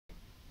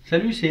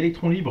Salut, c'est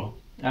Électron Libre.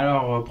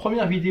 Alors,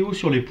 première vidéo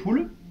sur les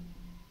poules.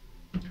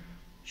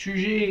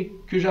 Sujet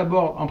que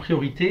j'aborde en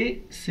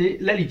priorité, c'est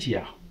la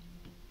litière.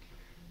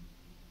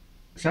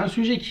 C'est un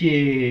sujet qui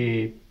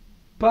est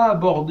pas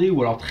abordé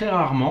ou alors très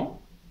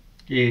rarement,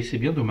 et c'est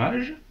bien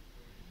dommage.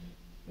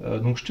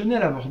 Donc je tenais à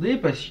l'aborder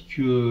parce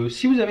que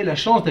si vous avez la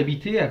chance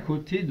d'habiter à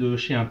côté de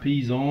chez un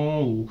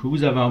paysan ou que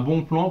vous avez un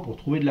bon plan pour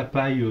trouver de la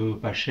paille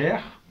pas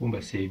chère, bon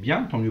bah c'est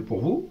bien, tant mieux pour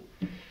vous.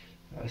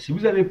 Si vous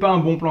n'avez pas un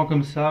bon plan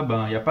comme ça,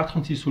 ben, il n'y a pas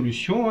 36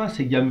 solutions, hein,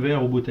 c'est gamme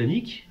vert ou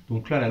botanique.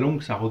 Donc là, la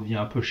longue, ça revient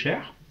un peu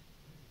cher.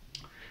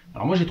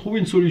 Alors moi, j'ai trouvé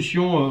une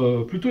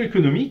solution plutôt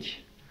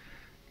économique.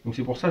 Donc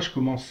c'est pour ça que je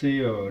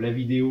commençais la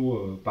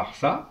vidéo par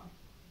ça.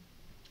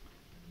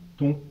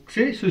 Donc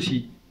c'est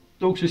ceci.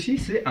 Donc ceci,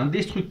 c'est un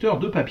destructeur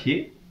de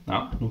papier.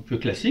 Hein, donc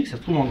classique, ça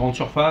se trouve en grande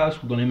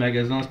surface ou dans les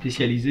magasins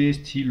spécialisés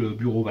style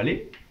Bureau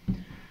Vallée.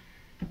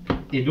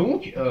 Et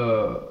donc,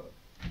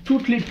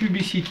 toutes les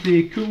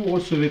publicités que vous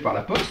recevez par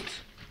la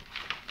poste,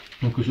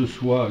 donc que ce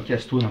soit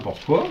Casto,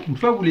 n'importe quoi, une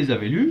fois que vous les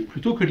avez lues,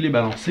 plutôt que de les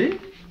balancer,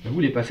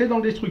 vous les passez dans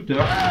le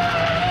destructeur.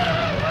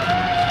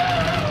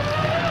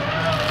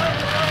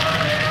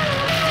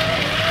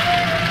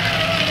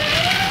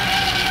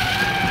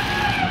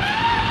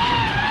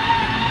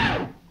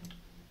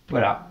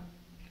 Voilà.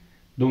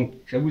 Donc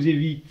ça vous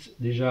évite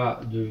déjà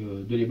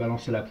de les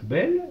balancer à la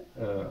poubelle.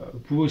 Vous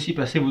pouvez aussi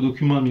passer vos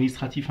documents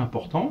administratifs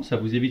importants, ça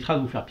vous évitera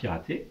de vous faire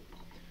pirater.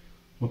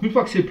 Donc une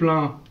fois que c'est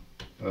plein,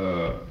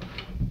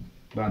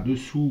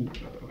 dessous,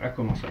 voilà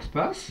comment ça se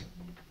passe.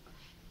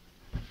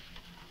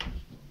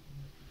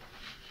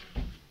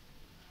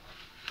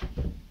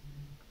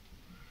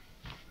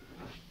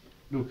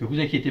 Donc vous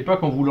inquiétez pas,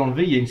 quand vous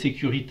l'enlevez, il y a une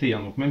sécurité.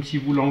 Hein. Donc même si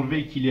vous l'enlevez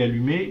et qu'il est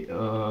allumé, vous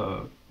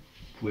ne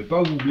pouvez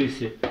pas vous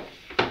blesser.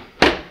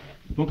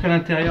 Donc à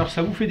l'intérieur,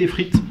 ça vous fait des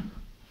frites.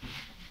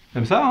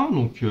 Comme ça, hein.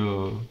 Donc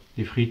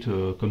des frites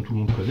comme tout le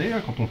monde connaît,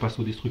 hein, quand on passe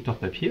au destructeur de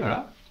papier,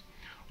 voilà.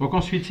 Donc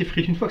ensuite, ces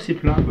frites, une fois que c'est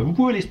plein, vous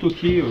pouvez les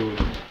stocker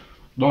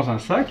dans un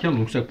sac, hein,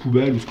 donc sac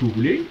poubelle ou ce que vous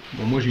voulez.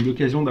 Bon, moi j'ai eu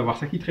l'occasion d'avoir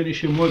ça qui traînait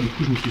chez moi, du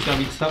coup je me suis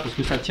servi de ça parce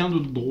que ça tient de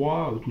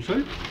droit tout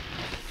seul.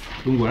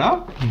 Donc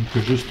voilà,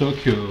 donc je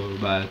stocke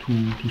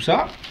tout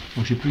ça.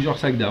 Donc j'ai plusieurs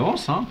sacs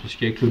d'avance, hein,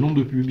 puisqu'avec le nombre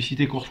de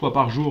publicités qu'on reçoit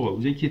par jour,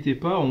 vous inquiétez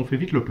pas, on fait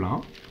vite le plein.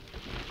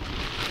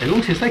 Et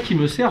donc c'est ça qui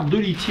me sert de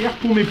litière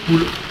pour mes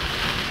poules.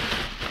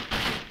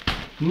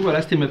 Donc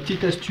voilà, c'était ma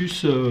petite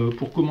astuce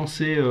pour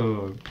commencer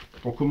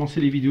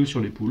les vidéos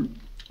sur les poules.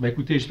 Bah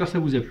écoutez, j'espère que ça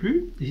vous a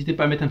plu. N'hésitez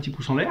pas à mettre un petit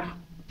pouce en l'air,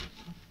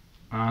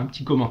 un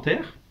petit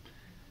commentaire.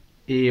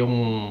 Et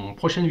en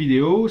prochaine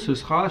vidéo, ce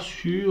sera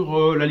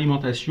sur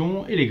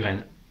l'alimentation et les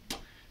graines.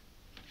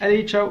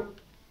 Allez, ciao!